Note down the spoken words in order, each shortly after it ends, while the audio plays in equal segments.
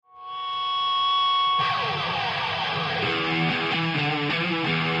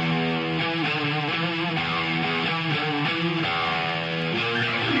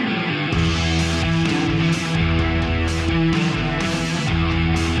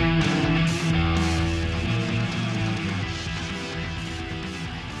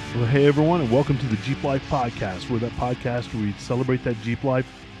Well, hey everyone, and welcome to the Jeep Life Podcast. We're that podcast where we celebrate that Jeep life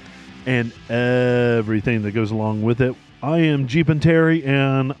and everything that goes along with it. I am Jeep and Terry,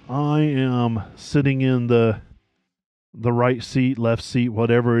 and I am sitting in the right seat, left seat,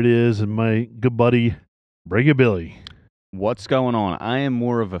 whatever it is, and my good buddy, Briggy Billy. What's going on? I am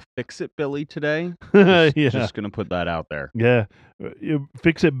more of a fix-it Billy today. Just going to put that out there. Yeah.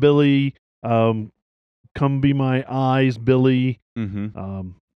 Fix it, Billy. Come be my eyes, Billy. Mm-hmm.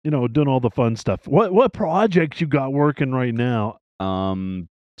 Doing all the fun stuff. What projects you got working right now?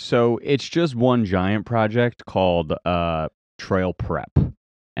 So it's just one giant project called Trail Prep,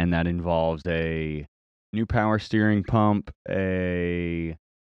 and that involves a new power steering pump, a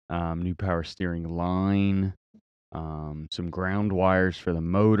new power steering line, some ground wires for the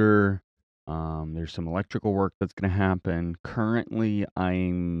motor. There's some electrical work that's going to happen. Currently,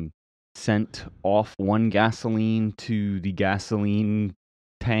 I'm sent off one gasoline to the gasoline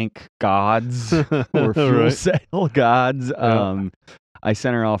tank gods or fuel cell gods. I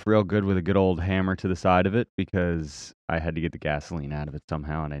sent her off real good with a good old hammer to the side of it because I had to get the gasoline out of it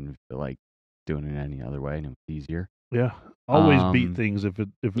somehow, and I didn't feel like doing it any other way, and it was easier. Yeah, always beat things if it.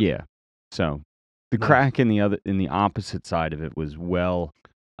 Yeah. So the crack in the opposite side of it was well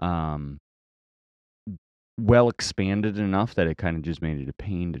expanded enough that it kind of just made it a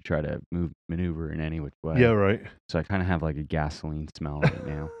pain to try to maneuver in any which way. Yeah, right. So I kind of have like a gasoline smell right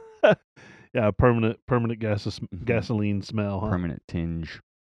now. Yeah, permanent gasoline smell. Huh? Permanent tinge.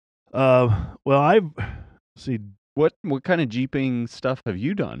 Well, see. What kind of jeeping stuff have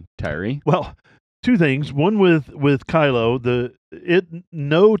you done, Terry? Well, two things. One with Kylo,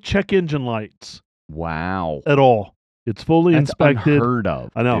 no check engine lights. Wow. At all. It's fully That's inspected. Unheard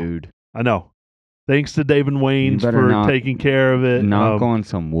of, I know, dude. I know. Thanks to Dave and Wayne's for taking care of it. Knock on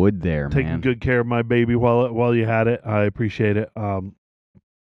some wood there, taking man. Good care of my baby while you had it. I appreciate it. So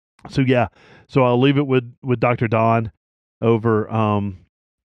I'll leave it with Dr. Don over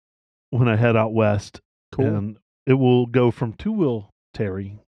when I head out west. Cool. And it will go from 2-wheel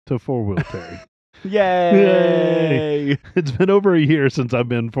Terry to 4-wheel Terry. Yay! It's been over a year since I've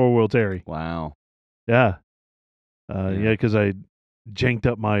been 4-wheel Terry. Wow. Yeah. Because I janked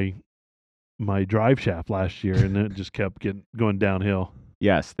up my drive shaft last year, and it just kept going downhill.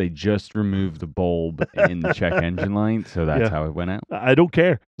 Yes, they just removed the bulb in the check engine light, so that's how it went out. I don't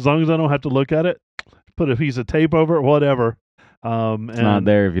care. As long as I don't have to look at it, put a piece of tape over it, whatever. It's not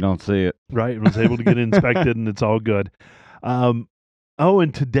there if you don't see it. Right. I was able to get inspected, and it's all good. And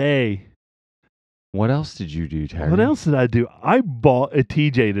today. What else did you do, Terry? What else did I do? I bought a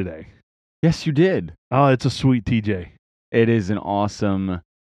TJ today. Yes, you did. Oh, it's a sweet TJ. It is an awesome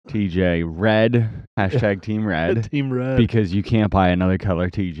TJ. Red. # Team Red. Team Red. Because you can't buy another color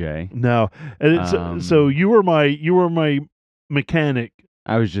TJ. No. And it's, so you were my mechanic.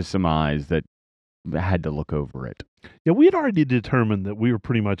 I was just surmised that I had to look over it. Yeah, we had already determined that we were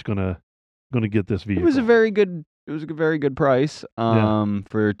pretty much gonna get this vehicle. It was a very good price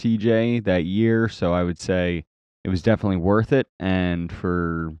for TJ that year, so I would say it was definitely worth it. And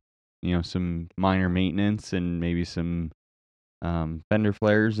for some minor maintenance and maybe some fender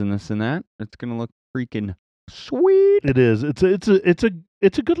flares and this and that, it's gonna look freaking sweet. It is. It's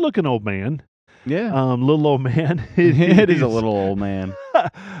a good looking old man. Yeah. Little old man. It is a little old man.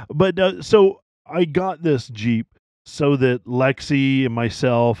 But so I got this Jeep so that Lexi and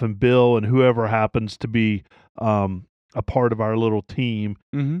myself and Bill and whoever happens to be a part of our little team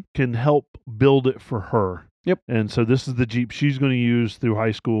can help build it for her. Yep. And so this is the Jeep she's going to use through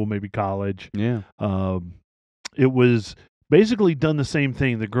high school, maybe college. Yeah. It was basically done the same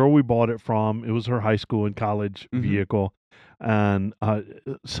thing. The girl we bought it from, it was her high school and college vehicle. And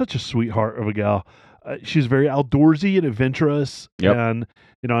such a sweetheart of a gal. She's very outdoorsy and adventurous. Yep. And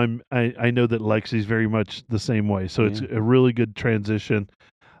I know that Lexi's very much the same way. So it's a really good transition.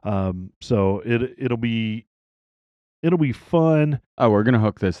 So it'll be fun. Oh, we're gonna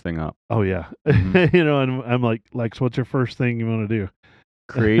hook this thing up. Oh yeah. And I'm like, Lex, what's your first thing you want to do?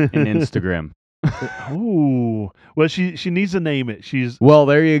 Create an Instagram. Oh, well, she needs to name it. Well,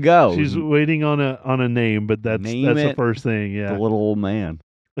 there you go. She's waiting on a name, but that's the first thing. Yeah, the little old man.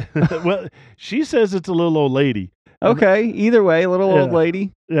 Well, she says it's a little old lady. Okay, either way, little old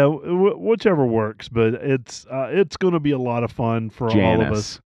lady. Yeah, whichever works. But it's going to be a lot of fun for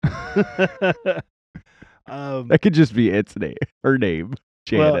Janice. all of us. That could just be her name,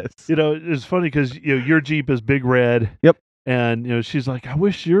 Janice. Well, it's funny because your Jeep is big red. Yep. And she's like, I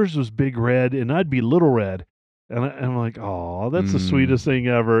wish yours was big red and I'd be little red. And I'm like, oh, that's the sweetest thing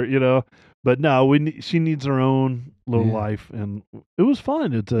ever, But no, she needs her own little life, and it was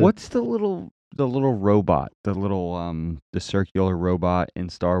fun. What's the little the little robot, the circular robot in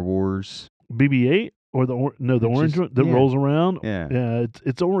Star Wars. BB-8 or the orange one that rolls around. Yeah. Yeah,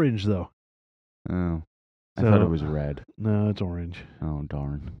 it's orange though. Oh, I thought it was red. No, it's orange. Oh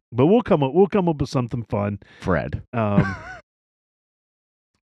darn! But we'll come up with something fun. Fred. I'm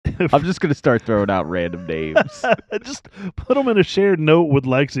just gonna start throwing out random names. Just put them in a shared note with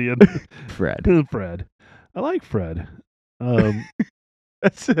Lexi and Fred. Fred. I like Fred.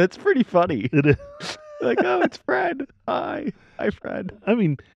 That's pretty funny. It is. Like, oh, it's Fred. Hi, Fred. I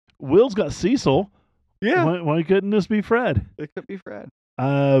mean, Will's got Cecil. Yeah. Why couldn't this be Fred? It could be Fred.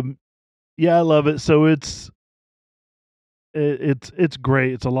 Yeah, I love it. So it's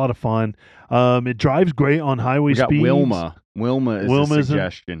great. It's a lot of fun. It drives great on highway speeds. We got Wilma. Wilma is a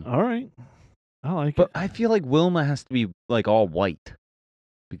suggestion. All right. I like it. But I feel like Wilma has to be like all white.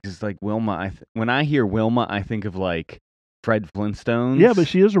 Because like Wilma, when I hear Wilma, I think of like Fred Flintstones. Yeah, but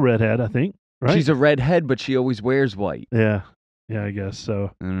she is a redhead, I think. Right? She's a redhead, but she always wears white. Yeah. Yeah, I guess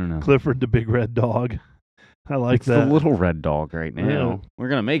so. I don't know. Clifford the big red dog. I like it's that. The little red dog right now. Yeah. We're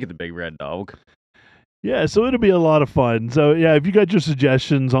going to make it the big red dog. Yeah, so it'll be a lot of fun. So, yeah, if you got your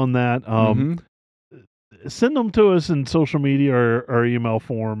suggestions on that, send them to us in social media or email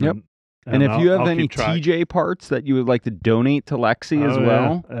form. Yep. And if you have any TJ parts that you would like to donate to Lexi as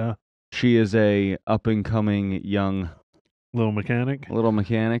well, yeah. She is a up-and-coming young little mechanic,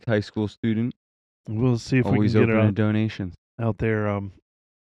 high school student. We'll see if Always we can get her donations out there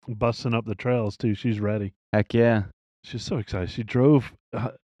busting up the trails, too. She's ready. Heck yeah. She's so excited. She drove...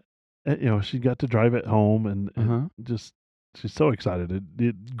 she got to drive it home and just she's so excited.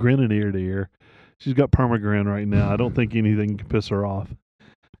 It grinning ear to ear. She's got permagrin right now. I don't think anything can piss her off.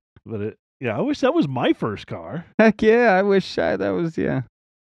 But I wish that was my first car. Heck yeah, I wish that was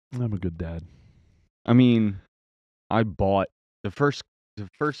I'm a good dad. I mean, I bought the first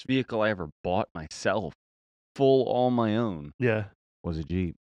vehicle I ever bought myself, full all my own. Yeah, was a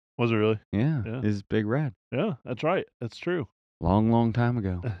Jeep. Was it really? Yeah. It's Big Red. Yeah, that's right. That's true. Long time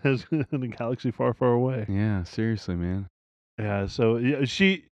ago. In a galaxy far, far away. Yeah, seriously, man. Yeah, so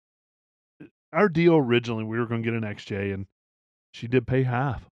our deal originally, we were going to get an XJ, and she did pay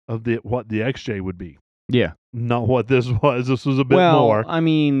half of what the XJ would be. Yeah. Not what this was. This was a bit more. I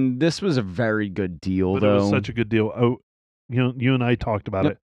mean, this was a very good deal, though. It was such a good deal. Oh, you and I talked about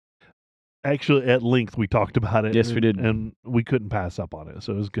it. Actually, at length, we talked about it. Yes, we did. And we couldn't pass up on it,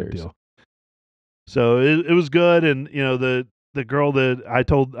 so it was a good deal. So it was good, and the girl that I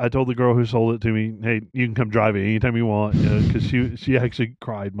told the girl who sold it to me, hey, you can come drive it anytime you want, because she actually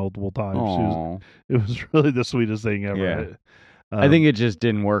cried multiple times. It was really the sweetest thing ever. Yeah. I think it just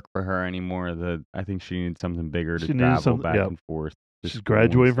didn't work for her anymore. I think she needed something bigger to travel back and forth. She's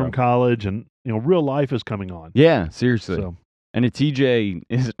graduating from college, and real life is coming on. Yeah, seriously. So. And a TJ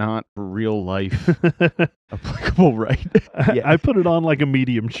is not for real life applicable, right? I put it on like a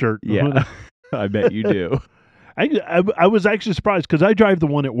medium shirt. Yeah, I bet you do. I was actually surprised because I drive the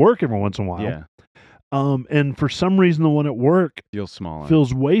one at work every once in a while. Yeah. And for some reason, the one at work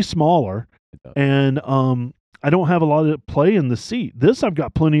feels way smaller, and I don't have a lot of play in the seat. This, I've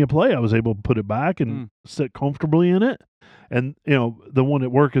got plenty of play. I was able to put it back and sit comfortably in it. And the one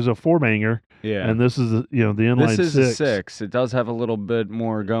at work is a 4-banger. Yeah. And this is the inline 6. This is a 6. It does have a little bit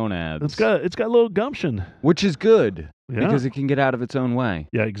more gonads. It's got a little gumption, which is good because it can get out of its own way.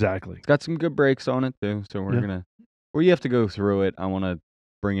 Yeah, exactly. It's got some good brakes on it too. So we're gonna. Or you have to go through it. I want to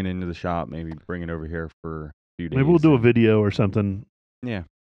bring it into the shop. Maybe bring it over here for a few days. Maybe we'll do a video or something. Yeah.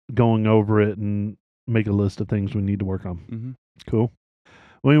 Going over it and make a list of things we need to work on. Mm-hmm. Cool.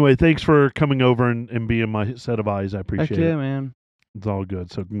 Well, anyway, thanks for coming over and being my set of eyes. I appreciate it. Yeah, man. It's all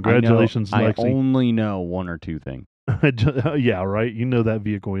good. So congratulations, Lexi. I only know one or two things. Yeah, right. You know that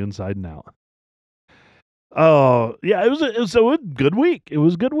vehicle inside and out. Oh, yeah, it was a good week. It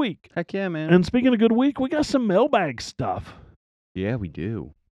was a good week. Heck yeah, man. And speaking of good week, we got some mailbag stuff. Yeah, we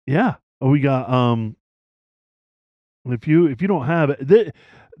do. Yeah. We got if you don't have it,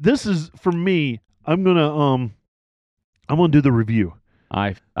 this is for me. I'm gonna do the review.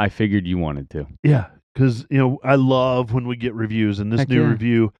 I figured you wanted to. Yeah, because I love when we get reviews, and this new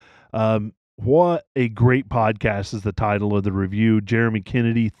review, what a great podcast is the title of the review. Jeremy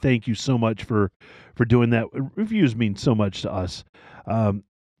Kennedy, thank you so much for doing that. Reviews mean so much to us.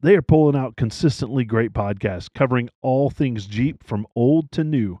 They are pulling out consistently great podcasts covering all things Jeep from old to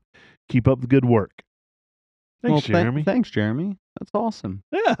new. Keep up the good work. Thanks, Jeremy. Thanks, Jeremy. That's awesome.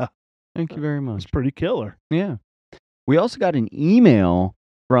 Yeah. Thank you very much. It's pretty killer. Yeah. We also got an email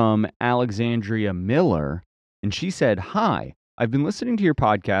from Alexandria Miller, and she said, "Hi, I've been listening to your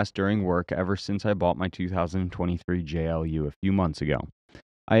podcast during work ever since I bought my 2023 JLU a few months ago.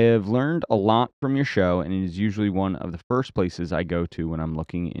 I have learned a lot from your show, and it is usually one of the first places I go to when I'm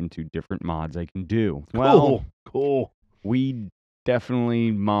looking into different mods I can do. Well, Cool. we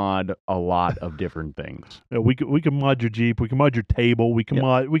definitely mod a lot of different things. Yeah, we can mod your Jeep. We can mod your table. We can Yep.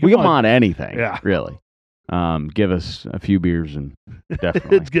 mod. We can mod anything. Yeah. Really. Give us a few beers and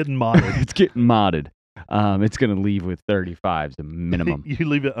definitely. It's getting modded. It's getting modded. It's going to leave with 35s, the minimum. You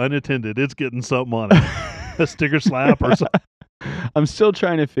leave it unattended. It's getting something on it. A sticker slap or something. I'm still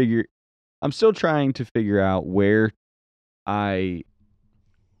trying to figure out where I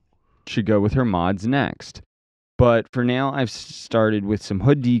should go with her mods next. But for now, I've started with some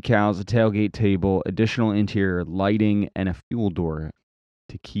hood decals, a tailgate table, additional interior lighting, and a fuel door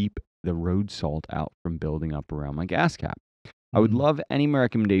to keep the road salt out from building up around my gas cap. I would love any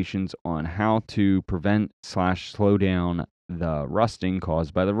recommendations on how to prevent / slow down the rusting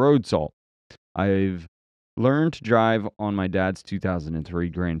caused by the road salt. I've learned to drive on my dad's 2003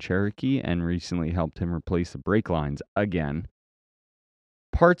 Grand Cherokee and recently helped him replace the brake lines again.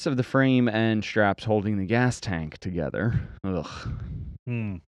 Parts of the frame and straps holding the gas tank together. Ugh.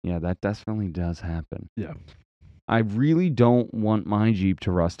 Yeah, that definitely does happen. Yeah. I really don't want my Jeep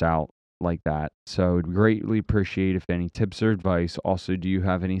to rust out like that, so I'd greatly appreciate if any tips or advice. Also, do you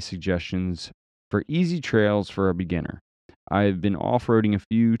have any suggestions for easy trails for a beginner? I've been off-roading a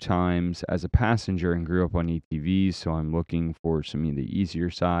few times as a passenger and grew up on ATVs, so I'm looking for some of the easier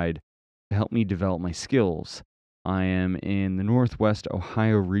side to help me develop my skills. I am in the Northwest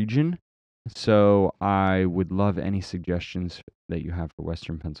Ohio region, so I would love any suggestions that you have for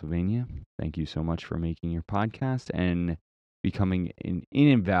Western Pennsylvania. Thank you so much for making your podcast and becoming an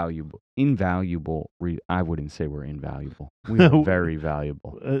invaluable. I wouldn't say we're invaluable. We are very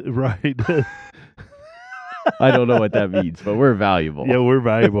valuable. Right. I don't know what that means, but we're valuable. Yeah, we're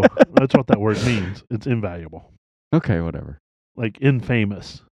valuable. That's what that word means. It's invaluable. Okay, whatever. Like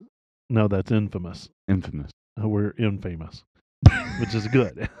infamous. No, that's infamous. Infamous. We're infamous, which is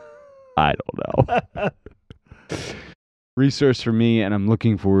good. I don't know. Resource for me, and I'm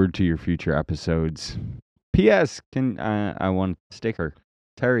looking forward to your future episodes. P.S. I want a sticker.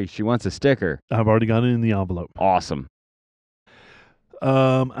 Terry, she wants a sticker. I've already got it in the envelope. Awesome.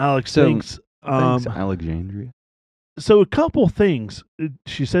 Alex, thanks. Thanks, Alexandria. So a couple things.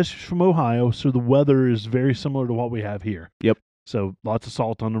 She says she's from Ohio, so the weather is very similar to what we have here. Yep. So lots of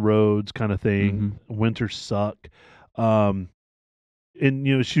salt on the roads kind of thing. Winters suck. And,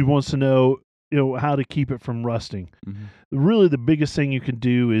 she wants to know, how to keep it from rusting. Really, the biggest thing you can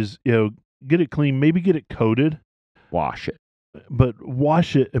do is, get it clean, maybe get it coated. Wash it. But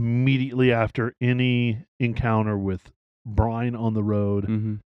wash it immediately after any encounter with brine on the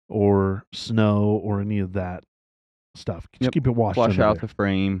road or snow or any of that stuff. Just keep it washed. Flush out the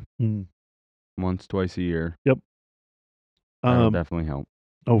frame once, twice a year. Yep. That'll definitely help.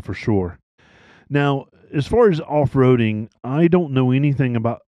 Oh, for sure. Now, as far as off-roading, I don't know anything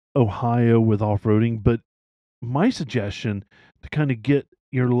about Ohio with off-roading, but my suggestion to kind of get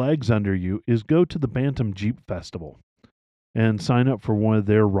your legs under you is go to the Bantam Jeep Festival and sign up for one of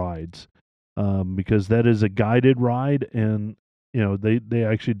their rides, because that is a guided ride, and they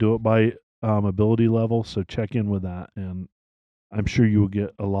actually do it by ability level. So check in with that, and I'm sure you will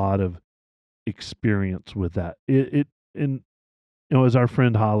get a lot of experience with that. As our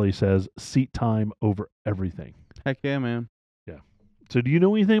friend Holly says, seat time over everything. Heck yeah, man. Yeah. So do you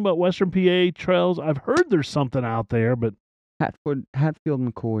know anything about Western PA trails? I've heard there's something out there, but Hatfield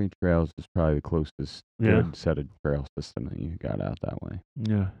McCoy Trails is probably the closest good set of trail system that you got out that way.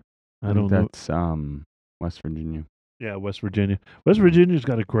 Yeah. I don't know. That's West Virginia. Yeah, West Virginia. West Virginia's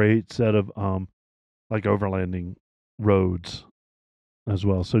got a great set of like overlanding roads as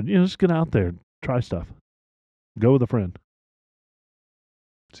well. So just get out there, try stuff. Go with a friend.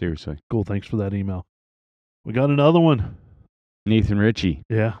 Seriously. Cool. Thanks for that email. We got another one. Nathan Ritchie.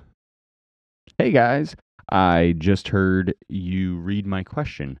 Yeah. Hey guys, I just heard you read my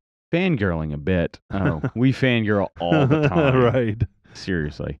question. Fangirling a bit. Oh, we fangirl all the time. Right.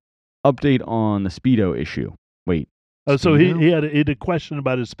 Seriously. Update on the Speedo issue. Wait. Oh, so he had a question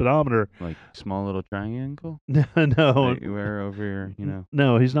about his speedometer. Like small little triangle? No. That you wear over your,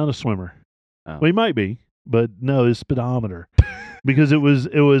 No, he's not a swimmer. Oh. Well, he might be, but no, his speedometer. Because it was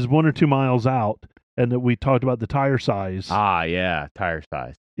 1 or 2 miles out, and that we talked about the tire size. Ah, yeah, tire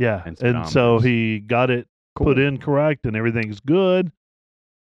size. Yeah, and so he got it put in correct, and everything's good.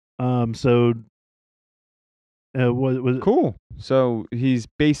 So what was cool? So he's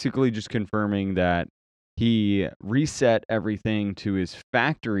basically just confirming that he reset everything to his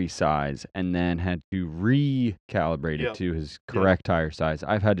factory size and then had to recalibrate it to his correct tire size.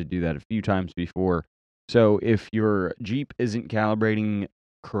 I've had to do that a few times before. So if your Jeep isn't calibrating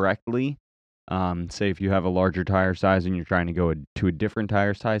correctly. Say if you have a larger tire size and you're trying to go to a different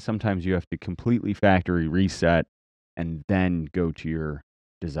tire size, sometimes you have to completely factory reset and then go to your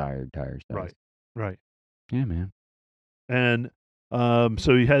desired tire size. Right. Yeah, man. And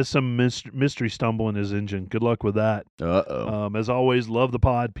so he has some mystery stumble in his engine. Good luck with that. Uh-oh. As always, love the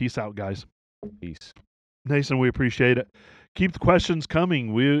pod. Peace out, guys. Peace. Nathan, we appreciate it. Keep the questions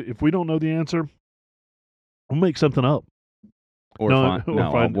coming. If we don't know the answer, we'll make something up.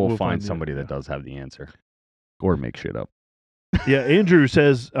 We'll find somebody that does have the answer. Or make shit up. Yeah, Andrew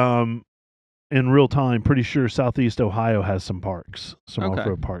says in real time, pretty sure Southeast Ohio has some parks, some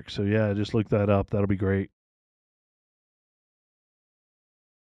off-road parks. So yeah, just look that up. That'll be great.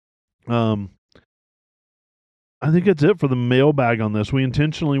 I think that's it for the mailbag on this. We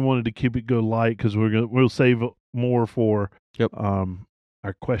intentionally wanted to keep it go light because we'll save more for our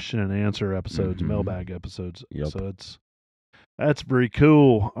question and answer episodes, mailbag episodes. Yep. So that's very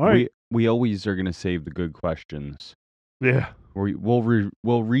cool. All right, we always are going to save the good questions. Yeah, we'll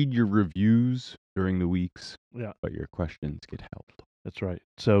read your reviews during the weeks. Yeah, but your questions get helped. That's right.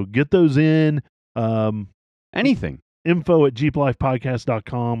 So get those in. Anything.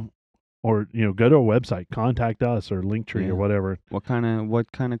 info@jeeplifepodcast.com. Or go to our website, contact us, or Linktree or whatever. What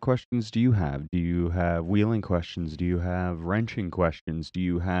kind of questions do you have? Do you have wheeling questions? Do you have wrenching questions? Do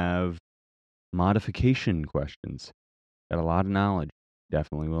you have modification questions? Got a lot of knowledge.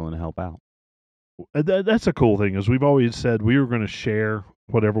 Definitely willing to help out. That's a cool thing, is we've always said we were going to share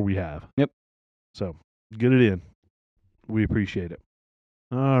whatever we have. Yep. So get it in. We appreciate it.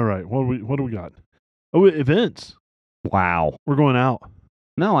 All right. What do we got? Oh, events. Wow. We're going out.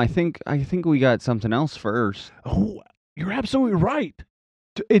 No, I think we got something else first. Oh, you're absolutely right.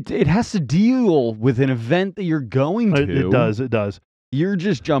 It has to deal with an event that you're going to. It does. You're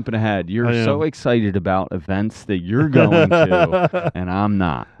just jumping ahead. You're so excited about events that you're going to, and I'm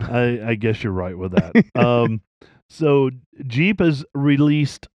not. I guess you're right with that. So Jeep has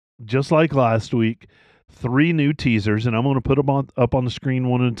released, just like last week, 3 new teasers, and I'm going to put them up on the screen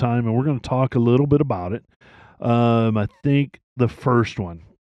one at a time, and we're going to talk a little bit about it. I think the first one,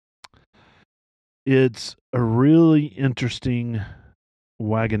 it's a really interesting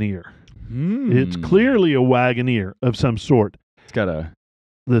Wagoneer. It's clearly a Wagoneer of some sort. It's got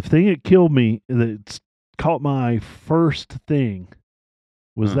the thing that killed me, that caught my first thing,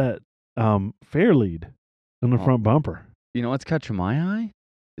 was that fair lead on the front bumper. You know what's catching my eye?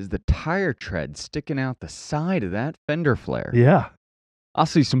 Is the tire tread sticking out the side of that fender flare. Yeah. I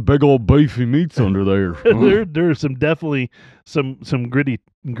see some big old beefy meats under there. There's definitely some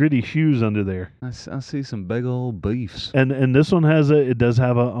gritty shoes under there. I see some big old beefs. And this one does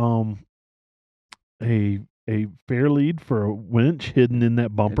have a fair lead for a winch hidden in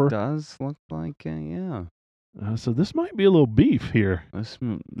that bumper. It does look like yeah. So this might be a little beef here. This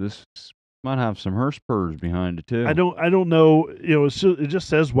might have some hearse purrs behind it too. I don't know. It just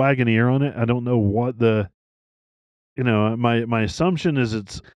says Wagoneer on it. I don't know what the. My assumption is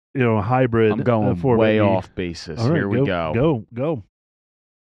it's a hybrid. I'm going way off basis. All right, here we go. Go.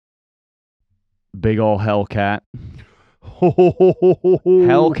 Big ol' Hellcat.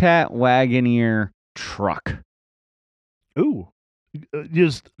 Hellcat Wagoneer truck. Ooh,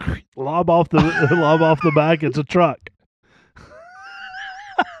 just lob off the back. It's a truck.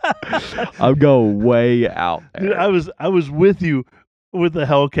 I'm going way out there. Dude, I was with you with the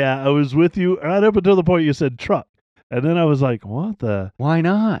Hellcat. I was with you right up until the point you said truck. And then I was like, what the? Why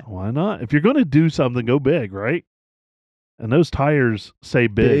not? Why not? If you're going to do something, go big, right? And those tires say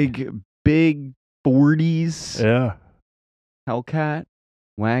big. Big 40s. Yeah. Hellcat,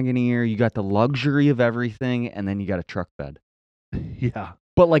 Wagoneer. You got the luxury of everything, and then you got a truck bed. Yeah.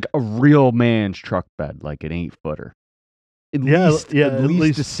 But like a real man's truck bed, like an 8-footer. At least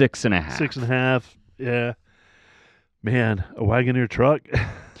a 6.5. 6.5. Yeah. Man, a Wagoneer truck.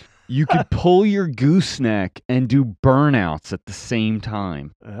 You could pull your gooseneck and do burnouts at the same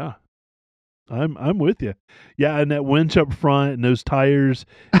time. Yeah. I'm with you. Yeah, and that winch up front and those tires,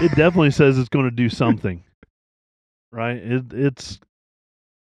 it definitely says it's going to do something. Right? There's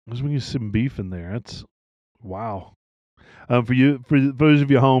when you see some beef in there. That's wow. For those of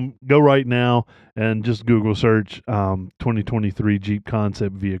you home, go right now and just Google search 2023 Jeep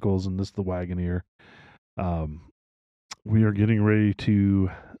concept vehicles, and this is the Wagoneer. We are getting ready to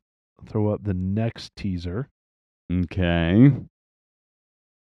throw up the next teaser. Okay.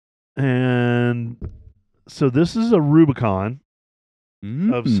 And so this is a Rubicon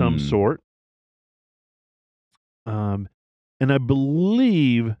of some sort. And I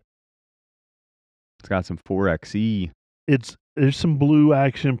believe it's got some 4xe. There's some blue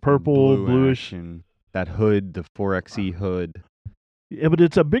action, purple, bluish. Action. That hood, the 4xe hood. Yeah, but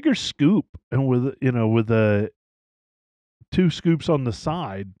it's a bigger scoop, and with the 2 scoops on the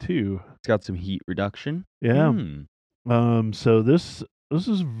side too. It's got some heat reduction. Yeah. So this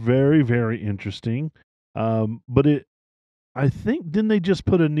is very, very interesting. But I think didn't they just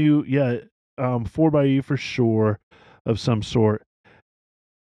put a new 4xe for sure of some sort.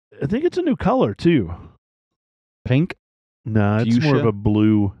 I think it's a new color too. Pink? No, it's more of Fuchsia? a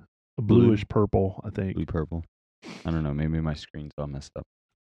Blue. bluish purple, I think. Blue purple. I don't know. Maybe my screen's all messed up.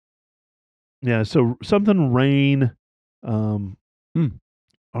 Yeah, so something rain, um, Hmm.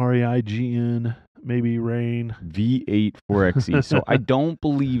 REIGN, maybe rain. V8 4xe. So I don't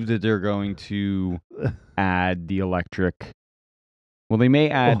believe that they're going to add the electric. Well, they may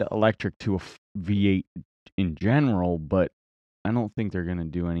add electric to a V8 in general, but I don't think they're going to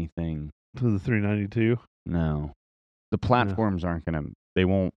do anything. To the 392. No. The platforms aren't going to, they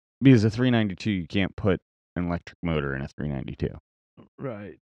won't, because the 392, you can't put an electric motor in a 392.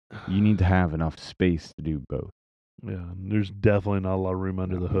 Right. You need to have enough space to do both. Yeah, there's definitely not a lot of room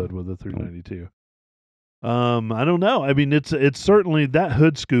under the hood with a 392. I don't know. I mean, it's certainly that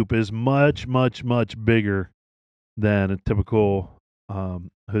hood scoop is much, much, much bigger than a typical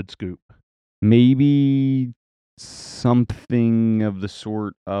hood scoop. Maybe something of the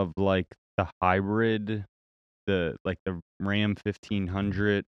sort of like the hybrid, the Ram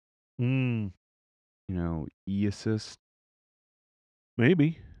 1500, Mm, e-assist.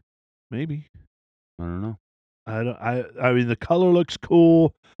 maybe. I don't know. I mean, the color looks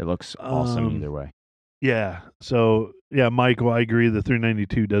cool. It looks awesome either way. Yeah. So yeah, Michael, I agree. The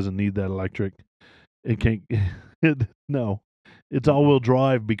 392 doesn't need that electric. It can't. No, it's all-wheel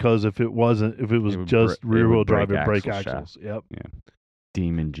drive because if it was just rear-wheel drive, it'd break axles. Yep. Yeah.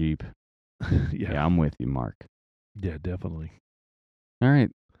 Demon Jeep. Yeah, I'm with you, Mark. Yeah, definitely. All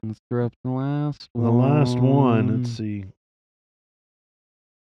right, let's throw up the last one. The last one. Let's see.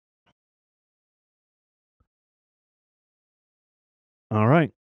 All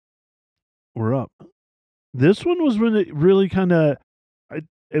right, we're up. This one was when it really kind of.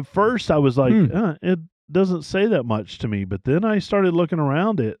 At first, I was like, it doesn't say that much to me, but then I started looking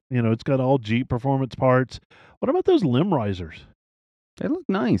around it. It's got all Jeep performance parts. What about those limb risers? They look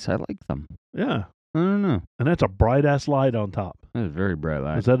nice. I like them. Yeah. I don't know. And that's a bright ass light on top. That is very bright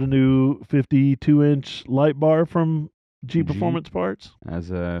light. Is that a new 52-inch light bar from Jeep Performance Parts?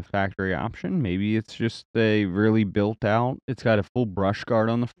 As a factory option. Maybe it's just a really built out. It's got a full brush guard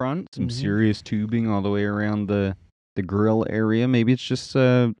on the front, some serious tubing all the way around the grill area. Maybe it's just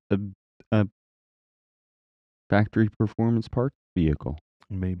a factory performance parts vehicle.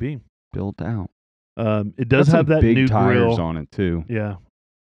 Maybe. Built out. It does have that big new tires grill on it too. Yeah.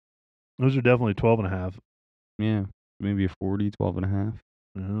 Those are definitely 12.5. Yeah. Maybe a 40,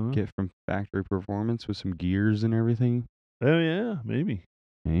 12.5. Get from factory performance with some gears and everything. Oh yeah, maybe.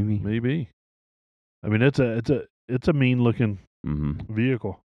 I mean, it's a mean looking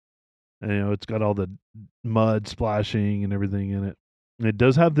vehicle. And, it's got all the mud splashing and everything in it. It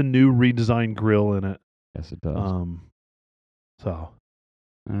does have the new redesigned grill in it. Yes, it does. So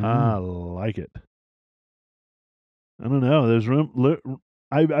I like it. I don't know. There's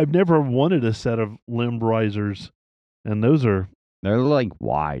I've never wanted a set of limb risers, and they're like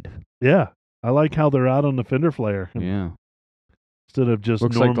wide. Yeah, I like how they're out on the fender flare. Yeah. Instead of just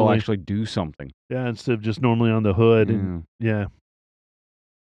looks normally, like they'll actually do something. Yeah, instead of just normally on the hood. And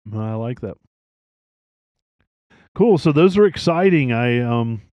I like that. Cool. So those are exciting.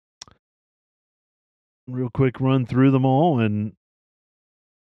 I real quick run through them all, and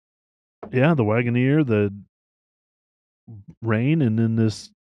yeah, the Wagoneer, the Rain, and then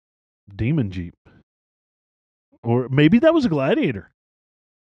this Demon Jeep, or maybe that was a Gladiator.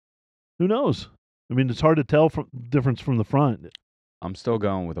 Who knows? I mean, it's hard to tell from difference from the front. I'm still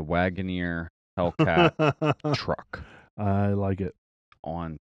going with a Wagoneer Hellcat truck. I like it.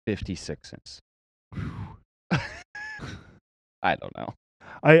 On 56 inches. I don't know.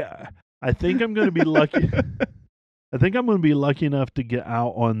 I think I'm going to be lucky. I think I'm going to be lucky enough to get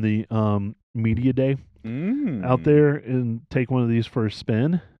out on the media day out there and take one of these for a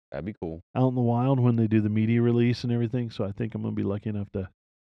spin. That'd be cool. Out in the wild when they do the media release and everything. So I think I'm going to be lucky enough to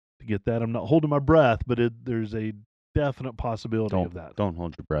get that. I'm not holding my breath, but there's a definite possibility of that. Don't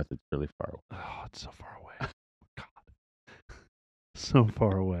hold your breath. It's really far away. Oh, it's so far away. God. So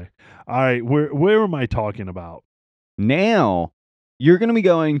far away. All right. Where am I talking about? Now, you're going to be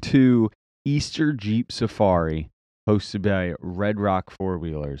going to Easter Jeep Safari, hosted by Red Rock Four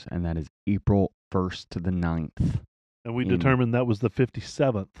Wheelers, and that is April 1st to the 9th. And we determined that was the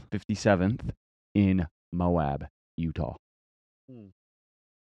 57th. 57th in Moab, Utah.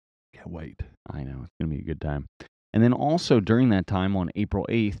 Can't wait. I know. It's going to be a good time. And then also during that time on April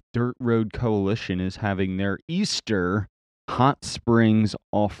 8th, Dirt Road Coalition is having their Easter Hot Springs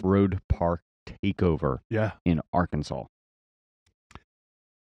Off-Road Park takeover Yeah. in Arkansas.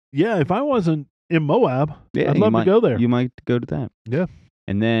 Yeah, if I wasn't in Moab, Yeah, I'd love to go there. You might go to that. Yeah.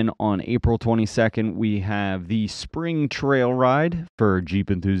 And then on April 22nd, we have the Spring Trail Ride for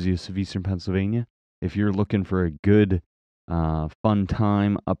Jeep enthusiasts of Eastern Pennsylvania. If you're looking for a good, fun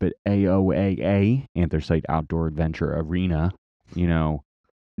time up at AOAA, Anthracite Outdoor Adventure Arena,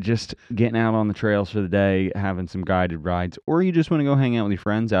 just getting out on the trails for the day, having some guided rides, or you just want to go hang out with your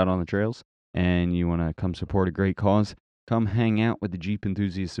friends out on the trails and you want to come support a great cause, come hang out with the Jeep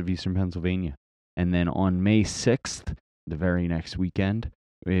enthusiasts of Eastern Pennsylvania. And then on May 6th, the very next weekend,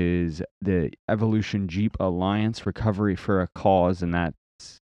 is the Evolution Jeep Alliance Recovery for a Cause, and that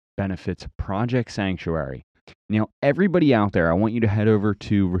benefits Project Sanctuary. Now, everybody out there, I want you to head over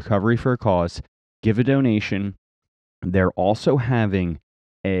to Recovery for a Cause, give a donation. They're also having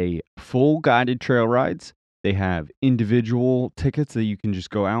a full guided trail rides. They have individual tickets that you can just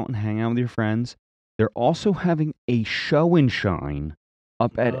go out and hang out with your friends. They're also having a show and shine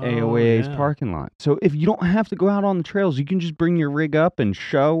up at AOA's parking lot. So if you don't have to go out on the trails, you can just bring your rig up and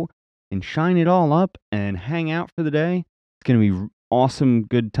show and shine it all up and hang out for the day. It's going to be awesome,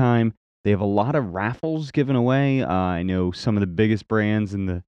 good time. They have a lot of raffles given away. I know some of the biggest brands in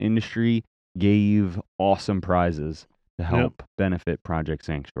the industry gave awesome prizes to help benefit Project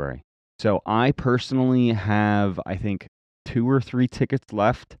Sanctuary. So I personally have, I think, 2 or 3 tickets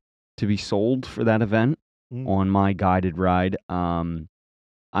left to be sold for that event on my guided ride.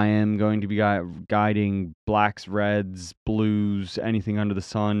 I am going to be guiding blacks, reds, blues, anything under the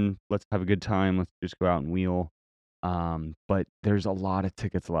sun. Let's have a good time. Let's just go out and wheel. But there's a lot of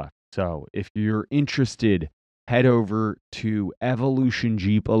tickets left. So if you're interested, head over to Evolution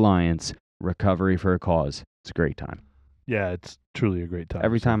Jeep Alliance Recovery for a Cause. It's a great time. Yeah, it's truly a great time.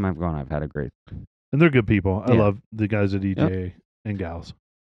 Every time I've gone, I've had a great time. And they're good people. I love the guys at EJ and gals.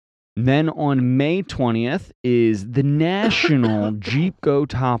 And then on May 20th is the National Jeep Go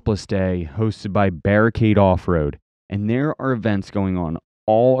Topless Day, hosted by Barricade Off-Road. And there are events going on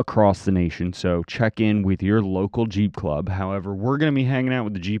all across the nation, so check in with your local Jeep club. However, we're going to be hanging out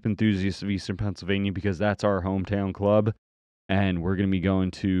with the Jeep enthusiasts of Eastern Pennsylvania because that's our hometown club. And we're going to be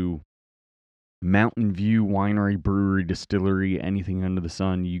going to Mountain View Winery, Brewery, Distillery, anything under the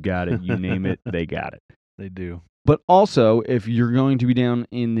sun. You got it. You name it, they got it. They do. But also, if you're going to be down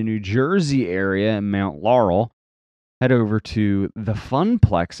in the New Jersey area in Mount Laurel, head over to the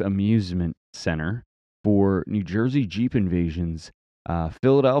Funplex Amusement Center for New Jersey Jeep Invasion's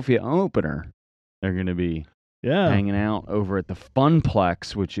Philadelphia opener. They're going to be hanging out over at the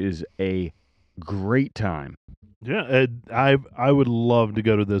Funplex, which is a great time. Yeah, I would love to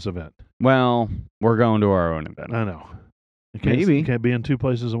go to this event. Well, we're going to our own event. I know. You can't be in 2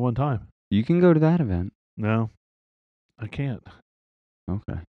 places at one time. You can go to that event. No, I can't.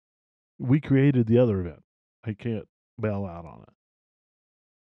 Okay. We created the other event. I can't bail out on it.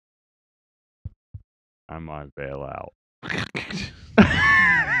 I might bail out.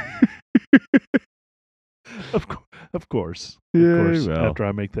 Of course. Well. After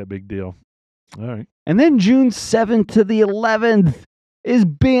I make that big deal. All right. And then June 7th to the 11th is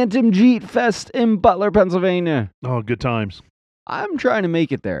Bantam Jeep Fest in Butler, Pennsylvania. Oh, good times. I'm trying to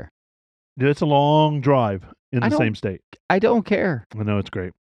make it there. Yeah, it's a long drive in the same state. I don't care. I know, it's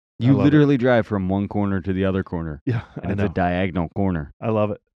great. You literally drive from one corner to the other corner. Yeah, and it's a diagonal corner. I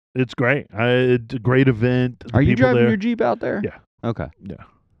love it. It's great. It's a great event. Are you driving your Jeep out there? Yeah. Okay. Yeah.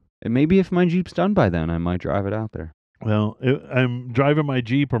 And maybe if my Jeep's done by then, I might drive it out there. Well, I'm driving my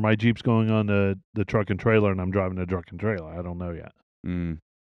Jeep, or my Jeep's going on the truck and trailer, and I'm driving the truck and trailer. I don't know yet.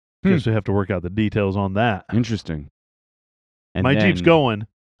 Guess we have to work out the details on that. Interesting. And my Jeep's going.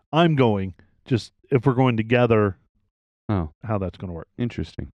 I'm going. Just if we're going together, how that's going to work.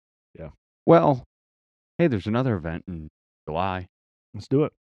 Interesting. Yeah. Well, hey, there's another event in July. Let's do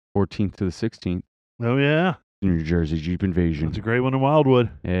it. 14th to the 16th. Oh, yeah. New Jersey Jeep Invasion. It's a great one in Wildwood.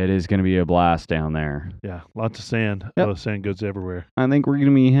 It is going to be a blast down there. Yeah, lots of sand. Yep. Oh, sand goes everywhere. I think we're going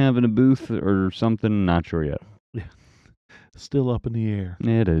to be having a booth or something. Not sure yet. Yeah. Still up in the air.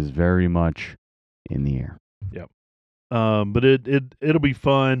 It is very much in the air. Yep. But it'll be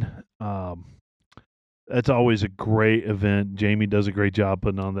fun. That's always a great event. Jamie does a great job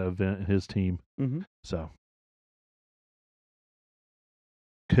putting on the event and his team. Mm-hmm. So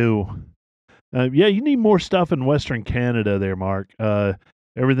cool. Yeah, you need more stuff in Western Canada there, Mark.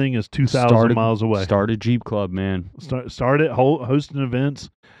 Everything is 2,000 miles away. Start a Jeep club, man. Start it, hosting events.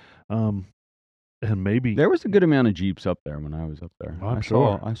 And maybe there was a good amount of Jeeps up there when I was up there. I'm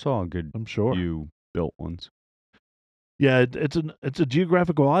sure. I saw a good few built ones. Yeah, it's a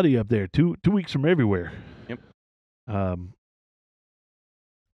geographical oddity up there. 2 weeks from everywhere. Yep.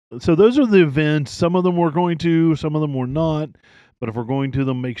 So those are the events. Some of them we're going to, some of them we're not. But if we're going to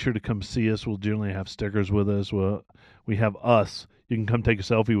them, make sure to come see us. We'll generally have stickers with us. We have us. You can come take a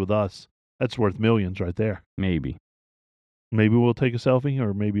selfie with us. That's worth millions right there. Maybe. Maybe we'll take a selfie,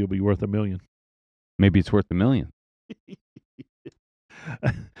 or maybe it'll be worth $1 million. Maybe it's worth $1 million.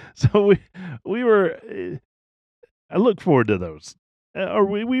 So we were. I look forward to those. Or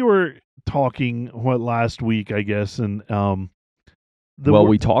we were talking last week, I guess, and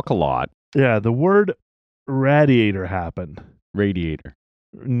we talk a lot. Yeah, the word radiator happened. Radiator.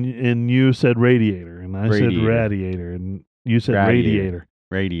 And you said radiator, and I said radiator, and you said radiator.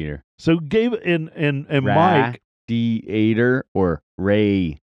 Radiator. So and Mike. Radiator or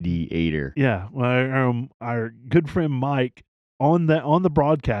radiator. Yeah, well, our good friend Mike on the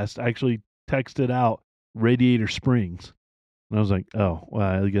broadcast actually texted out Radiator Springs, and I was like, oh,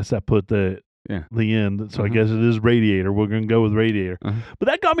 well, I guess that put the end. So I guess it is radiator. We're going to go with radiator. But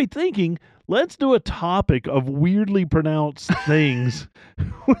that got me thinking, let's do a topic of weirdly pronounced things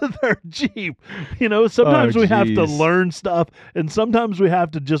with our Jeep. Sometimes we have to learn stuff, and sometimes we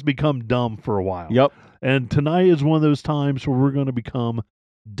have to just become dumb for a while. Yep. And tonight is one of those times where we're going to become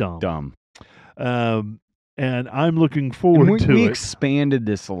dumb. And I'm looking forward to it. We expanded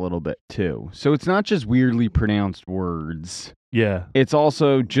this a little bit, too. So it's not just weirdly pronounced words. Yeah. It's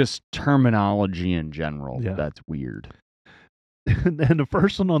also just terminology in general that's weird. And the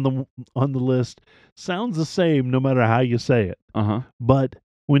first one on the list sounds the same no matter how you say it. But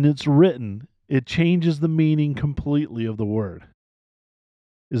when it's written, it changes the meaning completely of the word.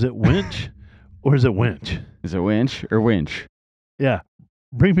 Is it winch or is it winch? Is it winch or winch? Yeah.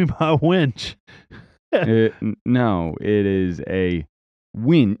 Bring me my winch. No, it is a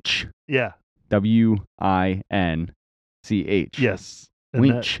winch. Yeah. WINCH. Yes. And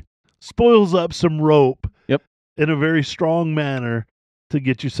winch. Spoils up some rope. Yep. In a very strong manner to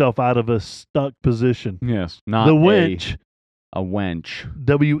get yourself out of a stuck position. Yes. Not the winch. A wench.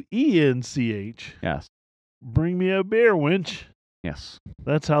 WENCH. Yes. Bring me a beer, winch. Yes.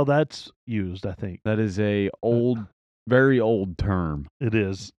 That's how that's used, I think. That is a very old term. It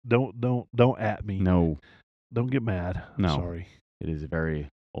is. Don't at me. No. Don't get mad. I'm sorry. It is a very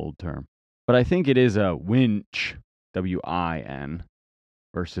old term. But I think it is a winch, WIN,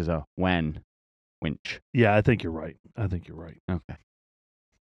 versus a winch. Yeah, I think you're right. Okay. I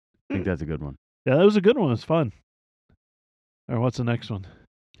think that's a good one. Yeah, that was a good one. It's fun. All right, what's the next one?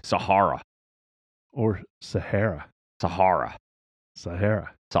 Sahara. Or Sahara. Sahara.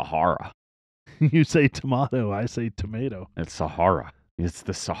 You say tomato, I say tomato. It's Sahara. It's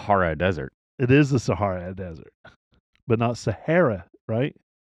the Sahara Desert. It is the Sahara Desert. But not Sahara, right?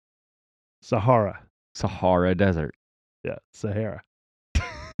 Sahara Desert. Yeah, Sahara.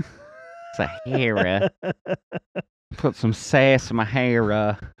 Sahara. Put some sass in my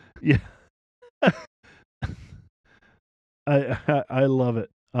hair. Yeah. I love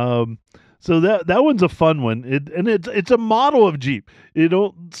it. So that one's a fun one. It's a model of Jeep. You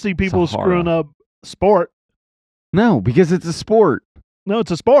don't see people screwing up sport. No, because it's a sport. No,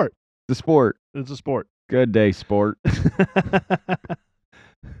 it's a sport. It's a sport. It's a sport. Good day, sport.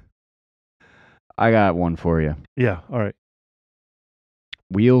 I got one for you. Yeah, all right.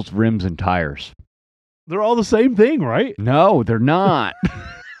 Wheels, rims, and tires. They're all the same thing, right? No, they're not.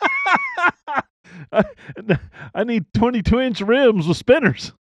 I need 22-inch rims with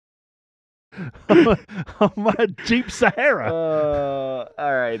spinners on my Jeep Sahara.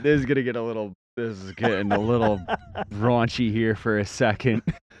 All right, this is getting a little raunchy here for a second.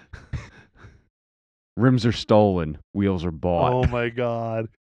 Rims are stolen. Wheels are bought. Oh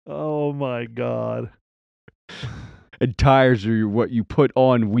my god. And tires are what you put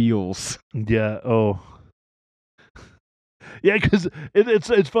on wheels. Yeah. Oh. Yeah, because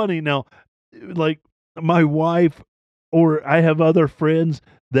it's funny now. Like my wife, or I have other friends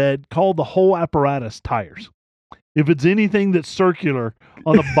that call the whole apparatus tires. If it's anything that's circular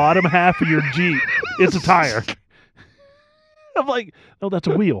on the bottom half of your Jeep, it's a tire. I'm like, no, that's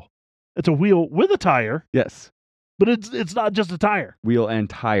a wheel. It's a wheel with a tire. Yes. But it's not just a tire. Wheel and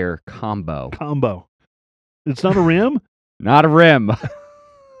tire combo. It's not a rim? Not a rim.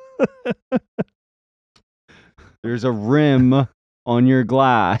 There's a rim on your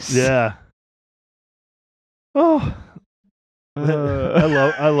glass. Yeah. Oh.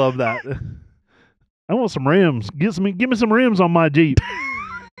 I love that. I want some rims. Give me some rims on my Jeep.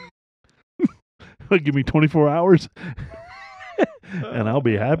 Give me 24 hours. And I'll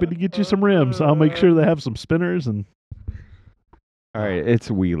be happy to get you some rims. I'll make sure they have some spinners and. All right, it's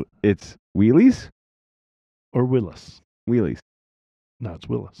wheelies or Willis. Wheelies. No, it's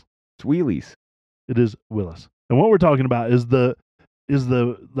Willis. It's wheelies. It is Willis. And what we're talking about is the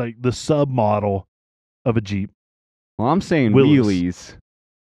sub model of a Jeep. Well, I'm saying Willis.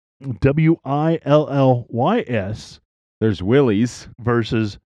 wheelies. Willys There's Willies,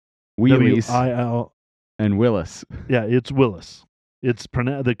 versus wheelies, WIL. and Willis. Yeah, it's Willis. It's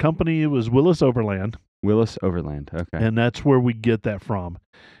the company was Willis Overland, Willis Overland. Okay. and that's where we get that from.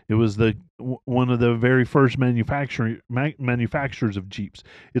 It was one of the very first manufacturers of Jeeps.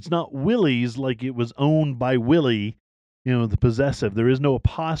 It's not Willys like it was owned by Willie, the possessive. There is no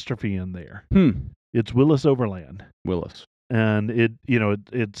apostrophe in there. It's Willis Overland. Willis. And it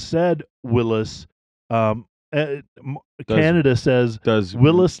said Willis. Canada says does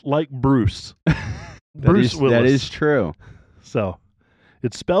Willis like Bruce. Bruce Willis. That is true. So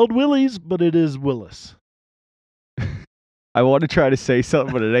it's spelled Willis, but it is Willis. I want to try to say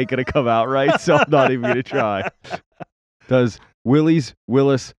something, but it ain't going to come out right, so I'm not even going to try. Does Willis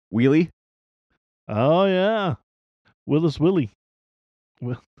wheelie? Oh, yeah. Willis Willie.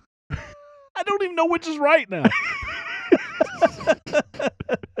 I don't even know which is right now.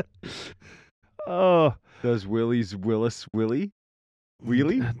 Oh. Does Willis Willie?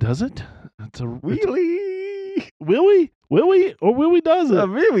 Wheelie? Does it? It's a wheelie. Willie? Or Willie does it?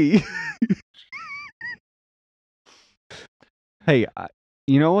 Willie. Hey,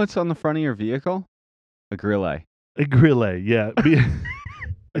 you know what's on the front of your vehicle? A grille. A grille, yeah.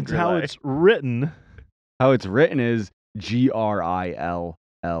 It's how it's written. How it's written is GRILLE.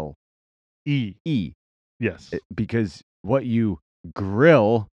 Yes. Because what you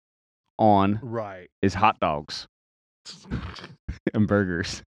grill on is hot dogs and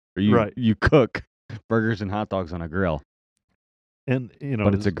burgers. Or you cook burgers and hot dogs on a grill. And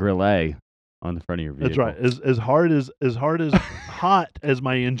but it's a grille on the front of your vehicle. That's right. As hard as hot as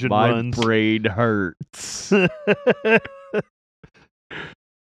my engine runs. My brain hurts.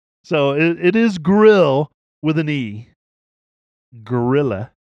 So it is grill with an E.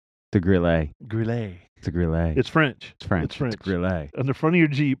 Gorilla. The grille. Grille. It's a grille. It's French. It's French. It's grille. On the front of your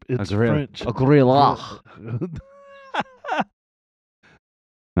Jeep, it's French. A grille. I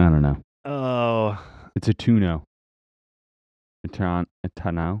don't know. Oh. It's a tuno. A tonneau.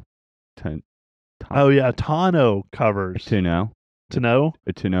 Oh yeah, tonneau covers. A tonneau. Tonneau.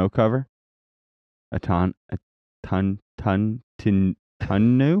 A tonneau cover. A tonneau.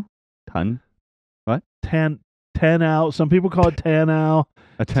 What? Tonneau. Some people call it tonneau.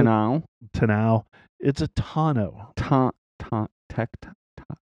 A tonneau. Tonneau. It's a tonneau.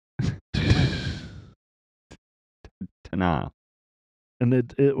 Tonneau. And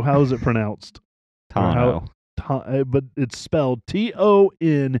it how is it pronounced? Tonneau. But it's spelled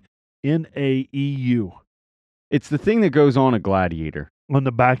TONNAEU. It's the thing that goes on a Gladiator. On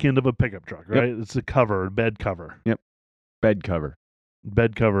the back end of a pickup truck, right? Yep. It's a cover, a bed cover. Yep. Bed cover.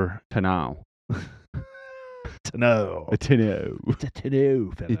 Bed cover. Tonneau. Tonneau. A tonneau. It's a tonneau,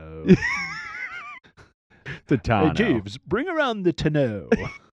 fellow. The tonneau. Hey, Jeeves, bring around the tonneau.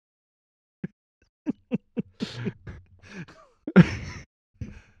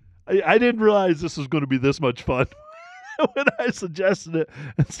 I didn't realize this was going to be this much fun when I suggested it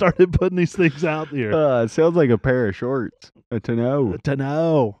and started putting these things out there. It sounds like a pair of shorts. A tonneau. A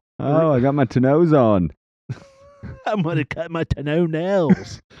tonneau. Oh, I got my tonneaus on. I'm going to cut my tonneau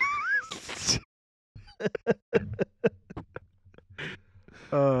nails. This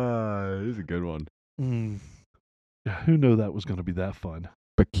is a good one. Who knew that was going to be that fun?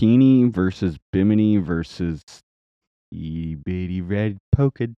 Bikini versus Bimini versus bitty red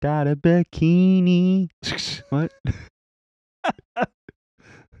polka dot bikini. What?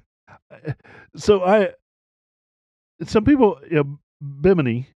 So some people,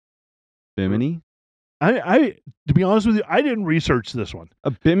 Bimini. Bimini? I to be honest with you, I didn't research this one.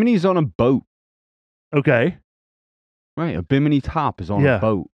 A Bimini's on a boat. Okay. Right, a Bimini top is on a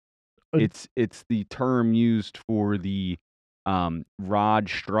boat. It's the term used for the rod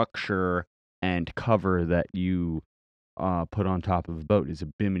structure and cover that you put on top of a boat is a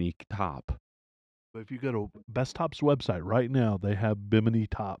Bimini top. But if you go to Best Top's website right now, they have Bimini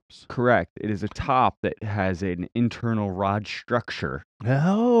tops. Correct. It is a top that has an internal rod structure.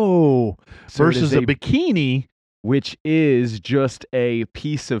 Oh, so versus a bikini, which is just a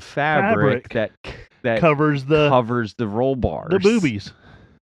piece of fabric that covers the roll bars, the boobies.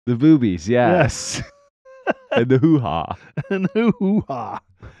 The boobies, yes. And the hoo-ha. And the hoo-ha.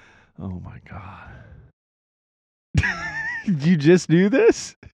 Oh, my God. You just knew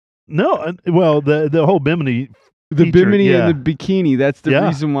this? No. Well, the whole Bimini The feature, Bimini and the bikini, that's the Yeah.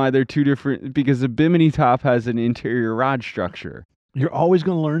 reason why they're two different, because the Bimini top has an interior rod structure. You're always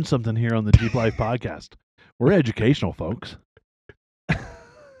going to learn something here on the Jeep Life podcast. We're educational, folks. And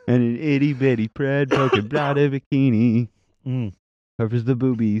an itty bitty Pred polka dot bikini Mm. covers the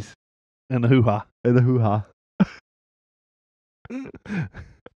boobies And the hoo-ha. and the hoo-ha.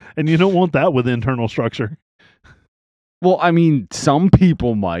 And you don't want that with internal structure. Well, I mean, some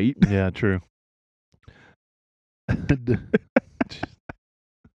people might. Yeah, true.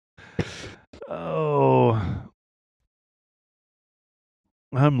 Oh,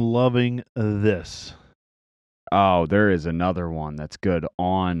 I'm loving this. Oh, there is another one that's good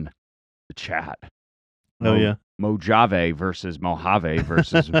on the chat. Oh, yeah. Mojave versus Mojave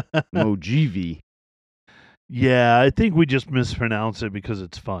versus Mojave. Yeah, I think we just mispronounce it because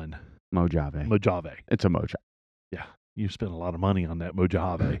it's fun. Mojave. Mojave. It's a Mojave. Yeah, you spent a lot of money on that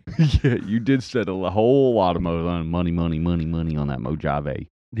Mojave. Yeah, you did spend a whole lot of money on that Mojave.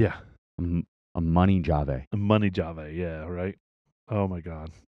 Yeah. A money Jave. A money Java, yeah, right? Oh, my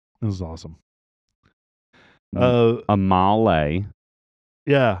God. This is awesome. A Malay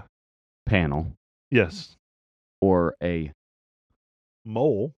Yeah. panel Yes. or a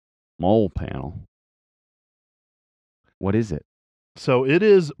Mole. panel. What is it? So it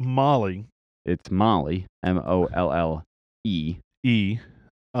is Molly. It's Molly, Molle. E.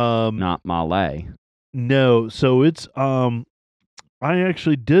 Not Malay. No, so it's I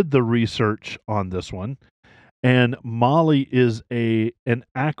actually did the research on this one, and Molly is an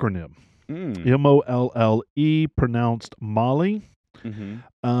acronym. MOLLE, pronounced Molly. Mm-hmm.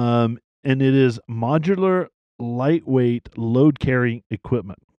 And it is modular lightweight load carrying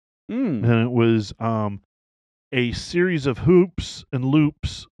equipment. And it was a series of hoops and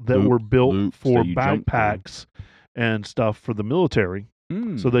loops that were built for backpacks and stuff for the military,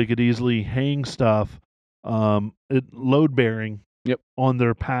 so they could easily hang stuff, load bearing, on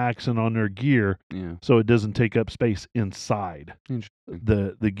their packs and on their gear, so it doesn't take up space inside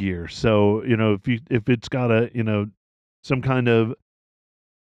the gear. So if it's got some kind of,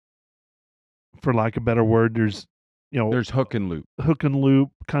 for lack of a better word, there's hook and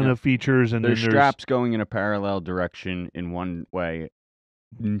loop kind of features, and there's then straps going in a parallel direction in one way.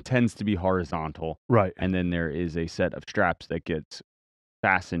 Tends to be horizontal, right? And then there is a set of straps that gets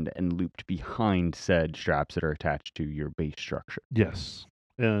fastened and looped behind said straps that are attached to your base structure. Yes,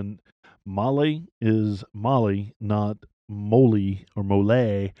 and Molly is Molly, not Molly or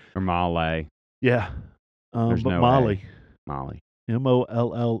Mole or Malay. Yeah, There's but no Molly. Molly.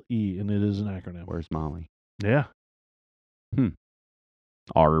 MOLLE, and it is an acronym. Where's Molly? Yeah.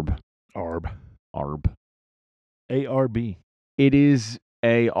 ARB. ARB. ARB. It is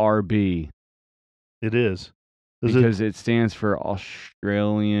ARB. It is. Because it stands for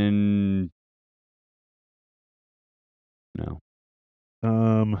Australian. No.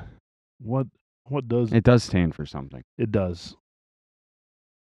 What does it does stand for something? It does.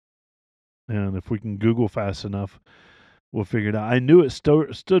 And if we can Google fast enough, we'll figure it out. I knew it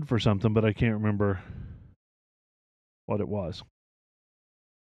stood for something, but I can't remember what it was.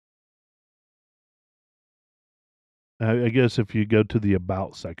 I guess if you go to the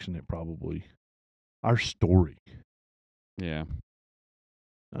About section, it probably... Our story. Yeah.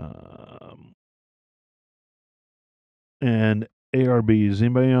 And ARB, does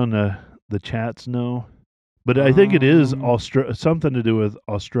anybody on the chats know? But I think it is something to do with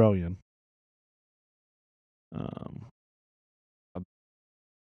Australian.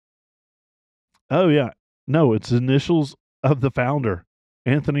 Oh, yeah. No, it's initials of the founder,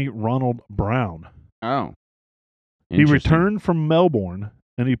 Anthony Ronald Brown. Oh. He returned from Melbourne,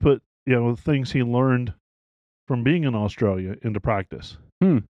 and he put things he learned from being in Australia into practice.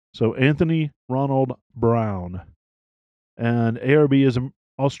 So Anthony Ronald Brown. And ARB is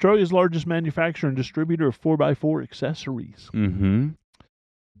Australia's largest manufacturer and distributor of 4x4 accessories. Mm-hmm.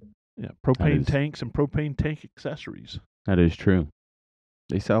 Yeah, propane tanks and propane tank accessories. That is true.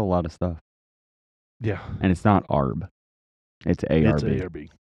 They sell a lot of stuff. Yeah. And it's not ARB. It's ARB. It's ARB.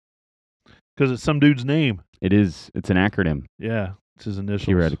 Because it's some dude's name. It is. It's an acronym. Yeah. It's his initials.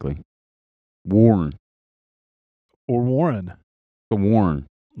 Theoretically. Warren. Or Warren. The Warren.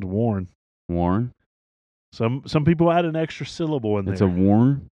 The Warren. Warren. Some people add an extra syllable in there. It's a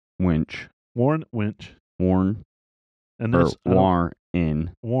Warren winch. Warren winch. Warren. And that's Warren.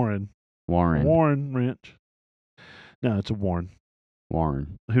 Warren. Warren. Warren wrench. No, it's a Warren.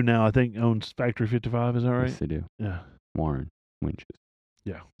 Warren. Who now I think owns Factory 55, is that right? Yes, they do. Yeah. Warren winches.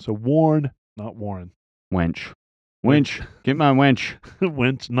 Yeah. So Warren, not Warren. Winch. Winch. Get my winch.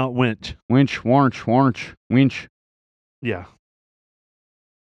 Winch, not winch. Winch, warrant, winch. Yeah.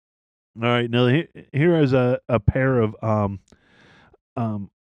 All right. Now here is a pair of oh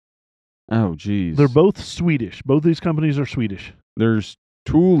geez. They're both Swedish. Both these companies are Swedish. There's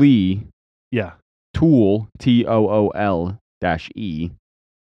Thule. Yeah. Tool, TOOL-E.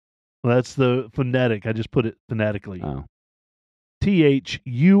 Well, that's the phonetic. I just put it phonetically. Oh.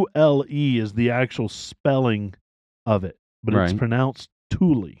 THULE is the actual spelling of it, but it's Right. pronounced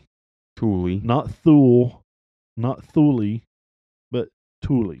Thule. Thule. Not Thule, not Thule, but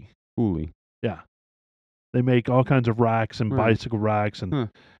Thule. Thule. Yeah. They make all kinds of racks and Right. bicycle racks and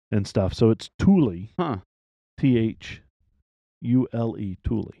stuff. So it's Thule. Huh. THULE,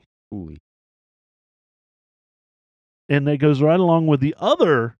 Thule. Thule. And that goes right along with the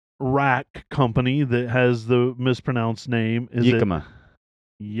other rack company that has the mispronounced name. Is Yakima.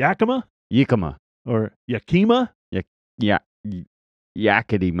 it Yakima Yakima. or Yakima? Yeah.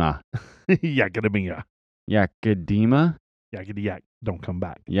 Yakadima. Yakadima. Yakadima? Yakety yak. Don't come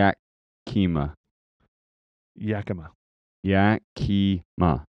back. Yakima. Yakima.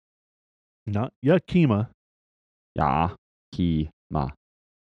 Yakima. Not Yakima. Yakima.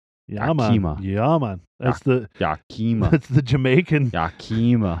 Yeah, man. Yakima. Yeah, man. That's Yakima. that's the Jamaican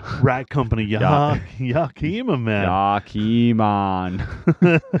Yakima. rack company. Yakima, man. Yakiman.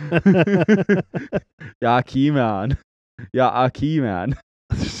 Yakiman. Yakiman.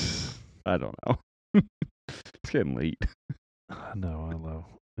 I don't know. It's getting late. No, I know.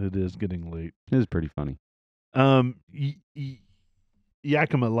 It is getting late. It is pretty funny.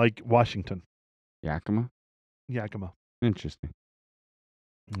 Yakima, like Washington. Yakima? Yakima. Interesting.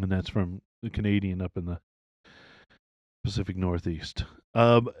 And that's from the Canadian up in the Pacific Northeast.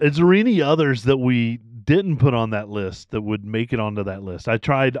 Is there any others that we didn't put on that list that would make it onto that list? I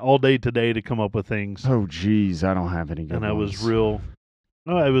tried all day today to come up with things. Oh, geez. I don't have any good and I was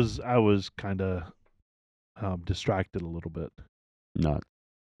ones. I was kind of distracted a little bit. Nuts.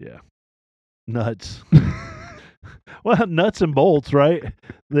 Yeah. Nuts. Well, nuts and bolts, right?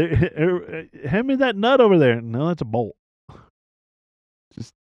 Hand me that nut over there. No, that's a bolt.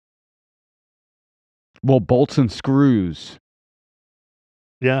 Well, bolts and screws.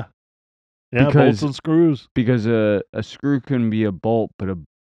 Yeah. Yeah, bolts Because- and screws. Because a screw can be a bolt, but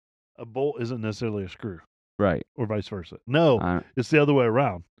A bolt isn't necessarily a screw, right. or vice versa. No, Uh, it's the other way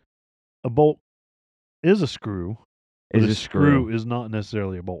around. A bolt is a screw, but is a a screw screw. is not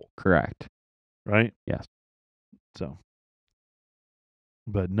necessarily a bolt, Correct. right? Yes. So,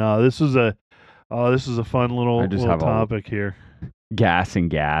 but no, this is a fun little I just have all- topic here. Gas and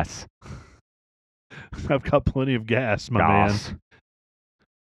gas. I've got plenty of gas, my man. Gas.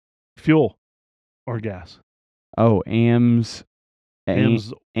 Fuel or gas. Oh, AMS.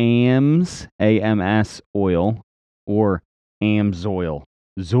 AMS. AMS oil or AMSoil.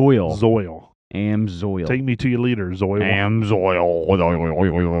 Zoil. Zoil. AMSoil. Take me to your leader, Zoil. AMSoil.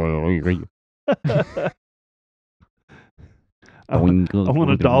 I want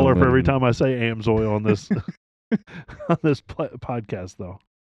 $1 for every time I say AMSoil on this on this podcast, though.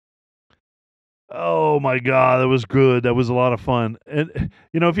 Oh my God, that was good. That was a lot of fun. And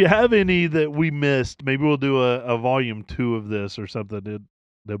if you have any that we missed, maybe we'll do a volume 2 of this or something.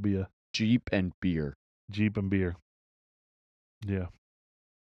 There'll be a Jeep and beer. Jeep and beer. Yeah.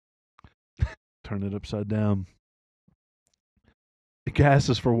 Turn it upside down. Gas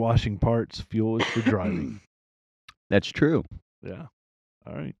is for washing parts. Fuel is for driving. That's true. Yeah.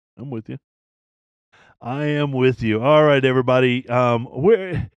 All right. I'm with you. I am with you. All right, everybody.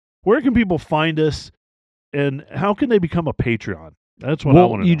 Where can people find us, and how can they become a Patreon? That's what I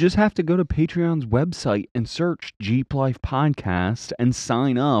want to know. You just have to go to Patreon's website and search Jeep Life Podcast and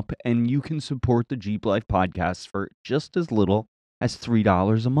sign up, and you can support the Jeep Life Podcast for just as little as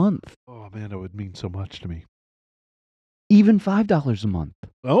 $3 a month. Oh, man, that would mean so much to me. Even $5 a month.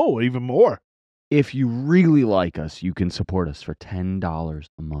 Oh, even more. If you really like us, you can support us for $10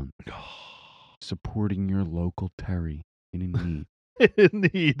 a month. Supporting your local Terry in need.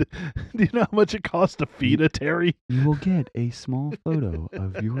 Indeed. Do you know how much it costs to feed a Terry? You will get a small photo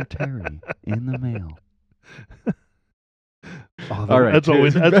of your Terry in the mail. All right. That's what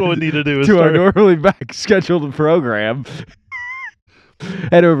we need to do. Is To our normally back scheduled program.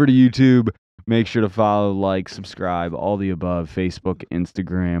 Head over to YouTube. Make sure to follow, like, subscribe, all the above. Facebook,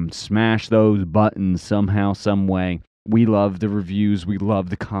 Instagram. Smash those buttons somehow, some way. We love the reviews. We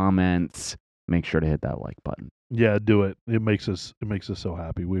love the comments. Make sure to hit that like button. Yeah, do it. It makes us so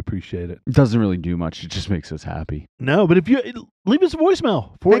happy. We appreciate it. It doesn't really do much. It just makes us happy. No, but if you leave us a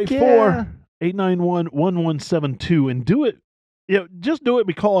voicemail, 484-891-1172, and do it. Just do it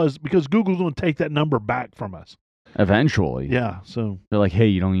because Google's going to take that number back from us. Eventually. Yeah, so They're like, hey,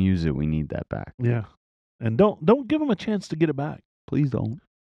 you don't use it. We need that back. Yeah. And don't give them a chance to get it back. Please don't.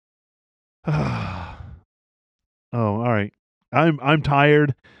 Oh, all right. I'm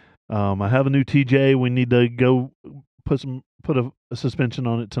tired. I have a new TJ. We need to go put a suspension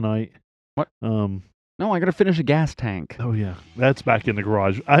on it tonight. What? No, I got to finish a gas tank. Oh yeah, that's back in the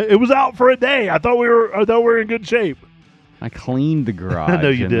garage. It was out for a day. I thought we were in good shape. I cleaned the garage. I know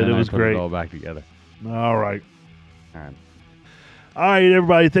you and did. then It was I put great. It all back together. All right. All right. All right,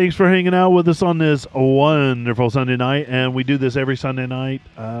 everybody. Thanks for hanging out with us on this wonderful Sunday night. And we do this every Sunday night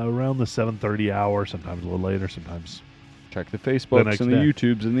around the 7:30 hour, sometimes a little later, sometimes. Check the Facebooks next and the day.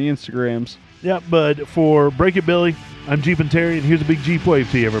 YouTubes and the Instagrams. Yeah, but for Break It Billy, I'm Jeep and Terry, and here's a big Jeep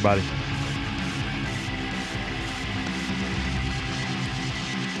wave to you, everybody.